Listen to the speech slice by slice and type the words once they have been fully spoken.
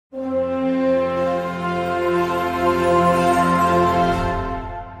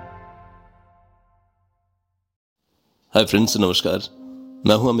Hi friends, नमस्कार।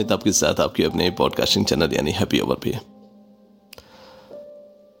 मैं हूं अमित, आपके साथ आपके अपने पॉडकास्टिंग चैनल यानी हैप्पी आवर पे।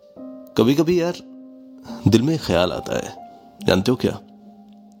 कभी कभी यार दिल में ख्याल आता है, जानते हो क्या,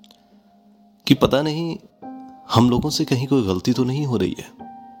 कि पता नहीं हम लोगों से कहीं कोई गलती तो नहीं हो रही है,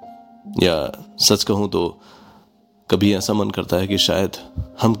 या सच कहूं तो कभी ऐसा मन करता है कि शायद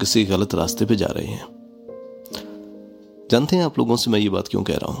हम किसी गलत रास्ते पे जा रहे हैं। जानते हैं आप लोगों से मैं ये बात क्यों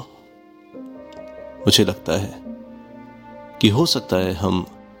कह रहा हूं? मुझे लगता है कि हो सकता है हम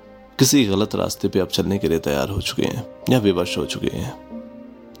किसी गलत रास्ते पे अब चलने के लिए तैयार हो चुके हैं, या विवश हो चुके हैं,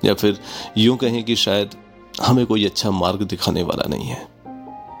 या फिर यूं कहें कि शायद हमें कोई अच्छा मार्ग दिखाने वाला नहीं है।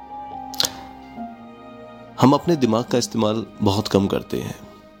 हम अपने दिमाग का इस्तेमाल बहुत कम करते हैं।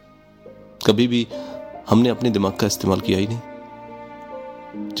 कभी भी हमने अपने दिमाग का इस्तेमाल किया ही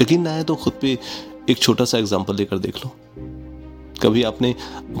नहीं। यकीन ना आए तो खुद पे एक छोटा सा एग्जांपल लेकर देख लो। कभी आपने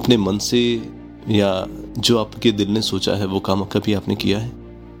अपने मन से या जो आपके दिल ने सोचा है वो काम कभी आपने किया है?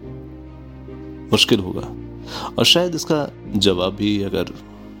 मुश्किल होगा, और शायद इसका जवाब भी अगर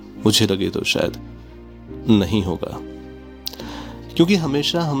मुझे लगे तो शायद नहीं होगा, क्योंकि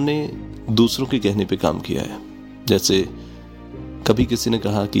हमेशा हमने दूसरों के कहने पे काम किया है। जैसे कभी किसी ने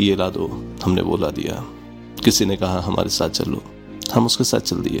कहा कि ये ला दो, हमने वो ला दिया। किसी ने कहा हमारे साथ चलो, हम उसके साथ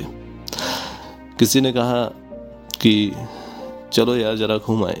चल दिए। किसी ने कहा कि चलो यार जरा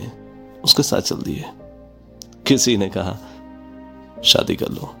घूम आए, उसके साथ चल दिए। किसी ने कहा शादी कर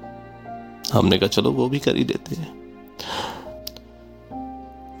लो, हमने कहा चलो वो भी कर ही देते हैं।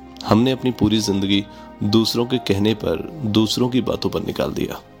 हमने अपनी पूरी जिंदगी दूसरों के कहने पर, दूसरों की बातों पर निकाल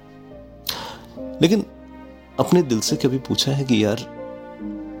दिया। लेकिन अपने दिल से कभी पूछा है कि यार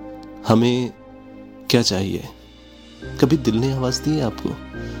हमें क्या चाहिए? कभी दिल ने आवाज दी है आपको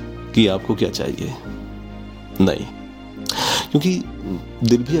कि आपको क्या चाहिए? नहीं, क्योंकि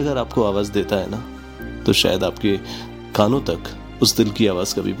दिल भी अगर आपको आवाज देता है ना, तो शायद आपके कानों तक उस दिल की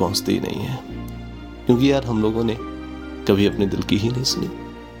आवाज कभी पहुंचती ही नहीं है, क्योंकि यार हम लोगों ने कभी अपने दिल की ही नहीं सुनी।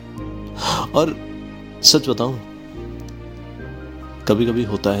 और सच बताऊं, कभी कभी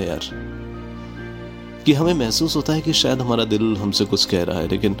होता है यार कि हमें महसूस होता है कि शायद हमारा दिल हमसे कुछ कह रहा है,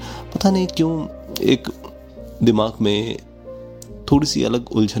 लेकिन पता नहीं क्यों एक दिमाग में थोड़ी सी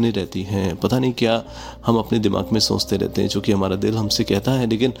अलग उलझने रहती हैं। पता नहीं क्या हम अपने दिमाग में सोचते रहते हैं जो कि हमारा दिल हमसे कहता है,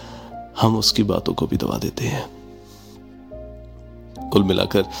 लेकिन हम उसकी बातों को भी दबा देते हैं। कुल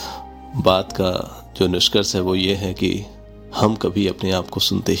मिलाकर बात का जो निष्कर्ष है वो ये है कि हम कभी अपने आप को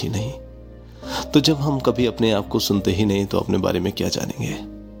सुनते ही नहीं। तो जब हम कभी अपने आप को सुनते ही नहीं, तो अपने बारे में क्या जानेंगे?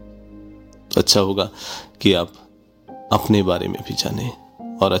 तो अच्छा होगा कि आप अपने बारे में भी जानें,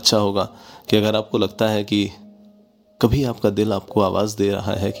 और अच्छा होगा कि अगर आपको लगता है कि कभी आपका दिल आपको आवाज दे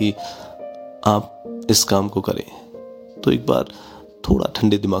रहा है कि आप इस काम को करें, तो एक बार थोड़ा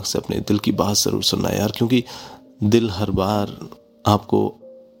ठंडे दिमाग से अपने दिल की बात जरूर सुनना यार, क्योंकि दिल हर बार आपको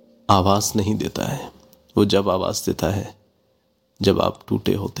आवाज नहीं देता है। वो जब आवाज देता है जब आप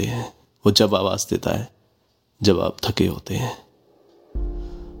टूटे होते हैं, वो जब आवाज देता है जब आप थके होते हैं।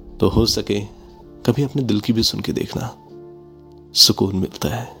 तो हो सके कभी अपने दिल की भी सुन के देखना, सुकून मिलता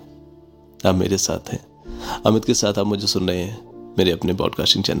है। आप मेरे साथ हैं, अमित के साथ आप मुझे सुन रहे हैं मेरे अपने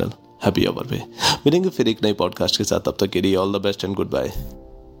पॉडकास्टिंग चैनल हैप्पी आवर पे। मिलेंगे फिर एक नए पॉडकास्ट के साथ, तब तक के लिए all the best and good bye.